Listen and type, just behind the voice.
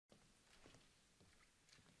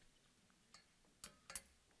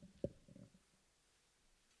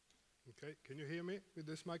Okay, can you hear me with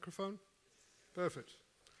this microphone? Perfect.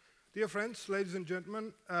 Dear friends, ladies and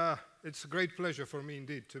gentlemen, it's a great pleasure for me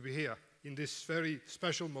indeed to be here in this very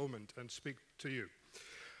special moment and speak to you.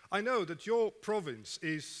 I know that your province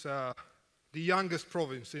is the youngest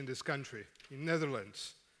province in this country, in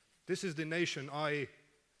Netherlands. This is the nation I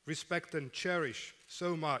respect and cherish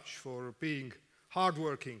so much for being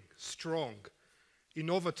hardworking, strong,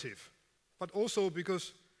 innovative, but also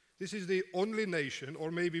because this is the only nation,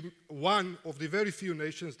 or maybe one of the very few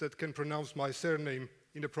nations that can pronounce my surname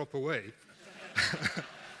in a proper way.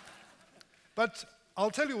 But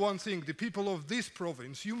I'll tell you one thing, the people of this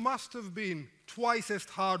province, you must have been twice as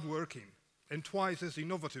hardworking and twice as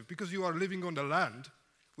innovative because you are living on the land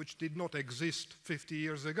which did not exist 50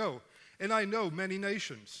 years ago. And I know many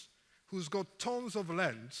nations who's got tons of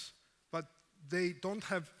lands, but they don't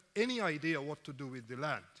have any idea what to do with the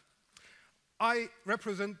land. I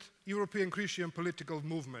represent European Christian Political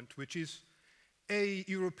Movement, which is a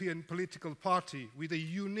European political party with a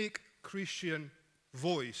unique Christian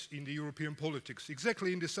voice in the European politics,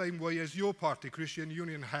 exactly in the same way as your party,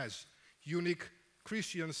 ChristenUnie, has unique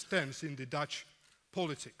Christian stance in the Dutch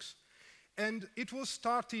politics. And it was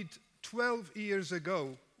started 12 years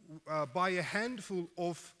ago by a handful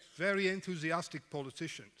of very enthusiastic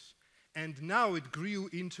politicians. And now it grew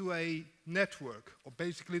into a network, or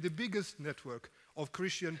basically the biggest network of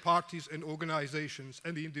Christian parties and organizations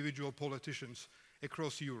and individual politicians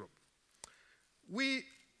across Europe. We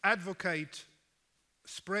advocate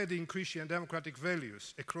spreading Christian democratic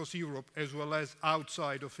values across Europe as well as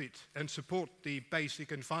outside of it, and support the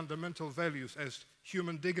basic and fundamental values as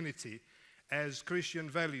human dignity, as Christian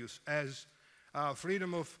values, as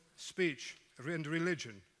freedom of speech and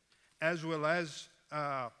religion, as well as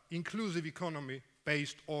inclusive economy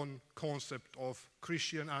based on concept of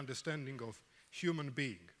Christian understanding of human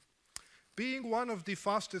being. Being one of the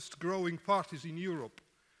fastest growing parties in Europe,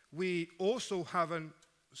 we also have a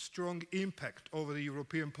strong impact over the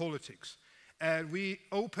European politics. And we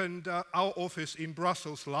opened our office in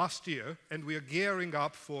Brussels last year, and we are gearing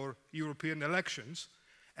up for European elections.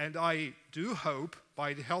 And I do hope,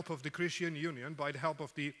 by the help of the ChristenUnie, by the help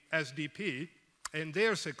of the SDP and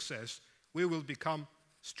their success, we will become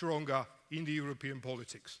stronger in the European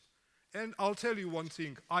politics. And I'll tell you one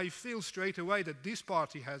thing, I feel straight away that this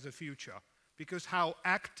party has a future, because how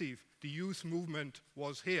active the youth movement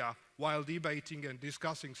was here while debating and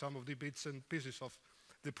discussing some of the bits and pieces of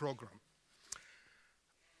the program.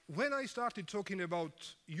 When I started talking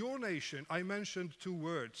about your nation, I mentioned two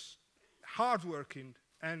words, hardworking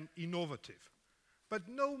and innovative. But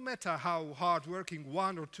no matter how hardworking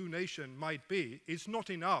one or two nations might be, it's not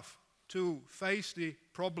enough to face the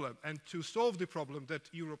problem and to solve the problem that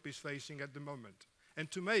Europe is facing at the moment,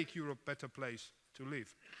 and to make Europe a better place to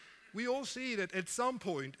live. We all see that at some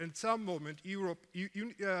point, at some moment,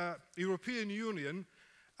 European Union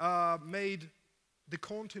made the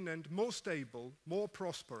continent more stable, more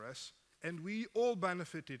prosperous, and we all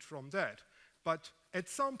benefited from that. But at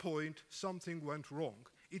some point, something went wrong.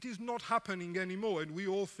 It is not happening anymore, and we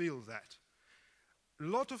all feel that. A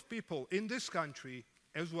lot of people in this country,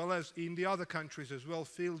 as well as in the other countries as well,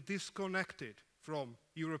 feel disconnected from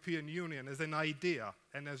European Union as an idea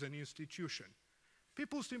and as an institution.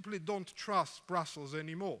 People simply don't trust Brussels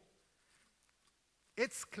anymore.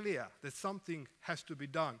 It's clear that something has to be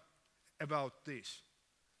done about this.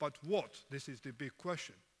 But what? This is the big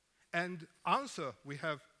question. And answer we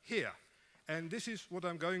have here. And this is what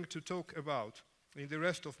I'm going to talk about in the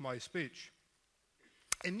rest of my speech.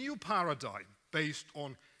 A new paradigm based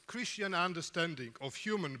on Christian understanding of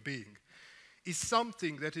human being is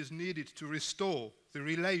something that is needed to restore the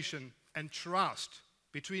relation and trust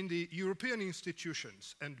between the European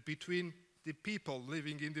institutions and between the people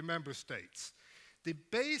living in the member states. The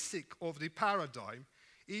basic of the paradigm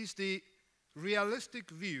is the realistic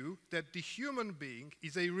view that the human being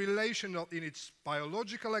is a relational in its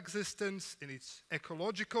biological existence, in its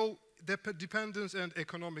ecological dependence and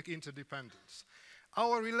economic interdependence.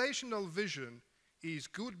 Our relational vision is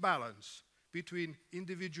good balance between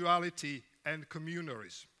individuality and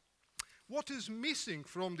communalism. What is missing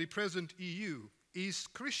from the present EU is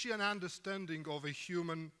Christian understanding of a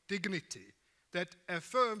human dignity that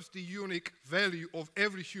affirms the unique value of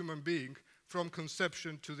every human being from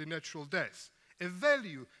conception to the natural death. A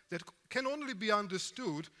value that can only be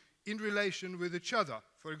understood in relation with each other.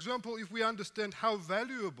 For example, if we understand how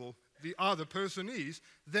valuable the other person is,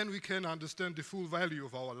 then we can understand the full value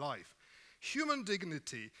of our life. Human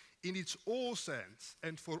dignity in its all sense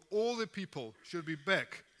and for all the people should be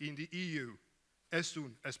back in the EU as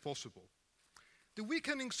soon as possible. The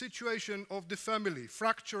weakening situation of the family,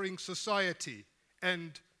 fracturing society,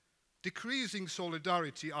 and decreasing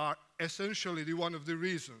solidarity are essentially one of the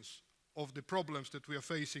reasons of the problems that we are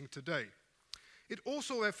facing today. It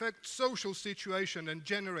also affects social situation and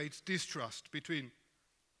generates distrust between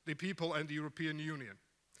the people and the European Union.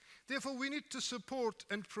 Therefore, we need to support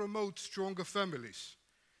and promote stronger families.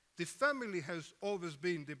 The family has always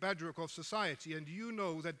been the bedrock of society, and you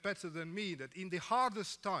know that better than me that in the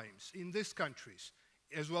hardest times in these countries,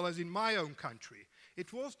 as well as in my own country,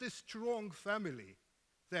 it was the strong family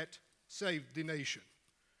that saved the nation.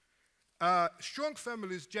 Strong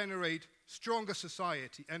families generate stronger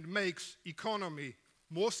society and makes economy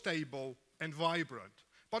more stable and vibrant.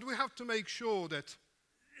 But we have to make sure that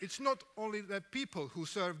it's not only the people who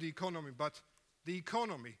serve the economy, but the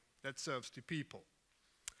economy that serves the people.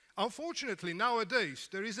 Unfortunately, nowadays,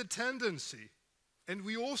 there is a tendency, and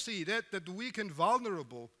we all see that the weak and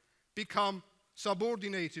vulnerable become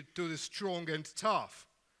subordinated to the strong and tough.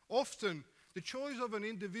 Often, the choice of an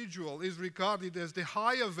individual is regarded as the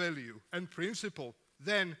higher value and principle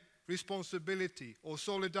than responsibility or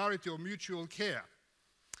solidarity or mutual care.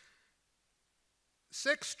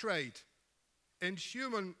 Sex trade and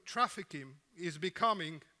human trafficking is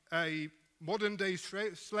becoming a modern-day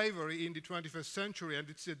slavery in the 21st century, and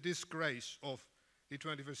it's a disgrace of the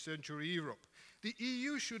 21st century Europe. The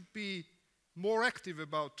EU should be more active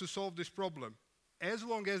to solve this problem, as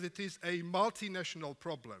long as it is a multinational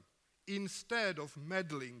problem, instead of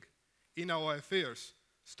meddling in our affairs,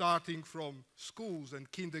 starting from schools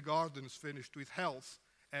and kindergartens finished with health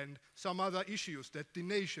and some other issues that the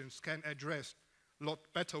nations can address a lot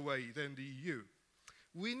better way than the EU.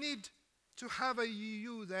 We need to have a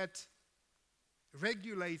EU that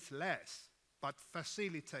regulates less, but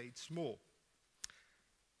facilitates more.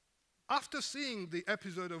 After seeing the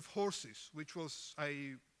episode of horses, which was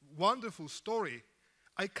a wonderful story,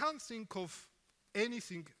 I can't think of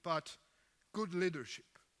anything but good leadership.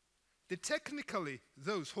 Technically,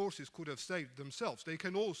 those horses could have saved themselves. They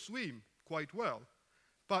can all swim quite well.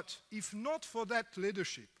 But if not for that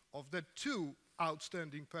leadership of the two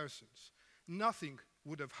outstanding persons, nothing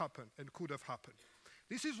would have happened and could have happened.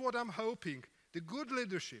 This is what I'm hoping, the good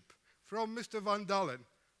leadership from Mr. Van Dalen,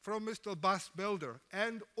 from Mr. Bas Belder,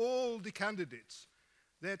 and all the candidates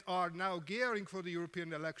that are now gearing for the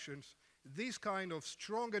European elections. This kind of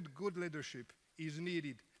strong and good leadership is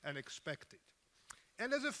needed and expected.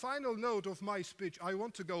 And as a final note of my speech, I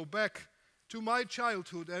want to go back to my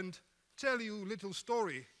childhood and tell you a little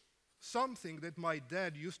story, something that my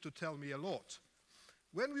dad used to tell me a lot.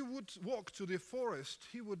 When we would walk to the forest,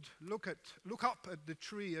 he would look up at the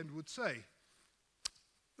tree and would say,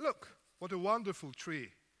 "Look, what a wonderful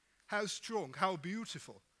tree. How strong, how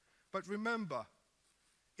beautiful. But remember,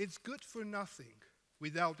 it's good for nothing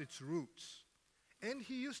without its roots." And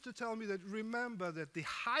he used to tell me that remember that the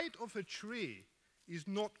height of a tree is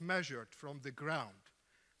not measured from the ground,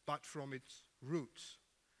 but from its roots.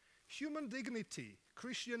 Human dignity,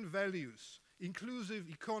 Christian values, inclusive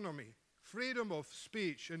economy, freedom of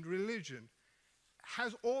speech and religion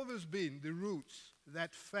has always been the roots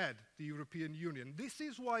that fed the European Union. This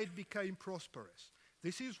is why it became prosperous.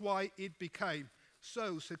 This is why it became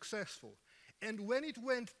so successful. And when it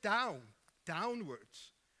went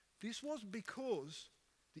downwards, this was because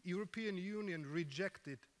the European Union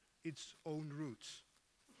rejected its own roots,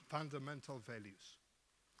 fundamental values.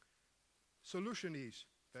 Solution is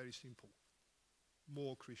very simple: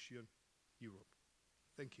 more Christian Europe.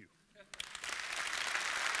 Thank you.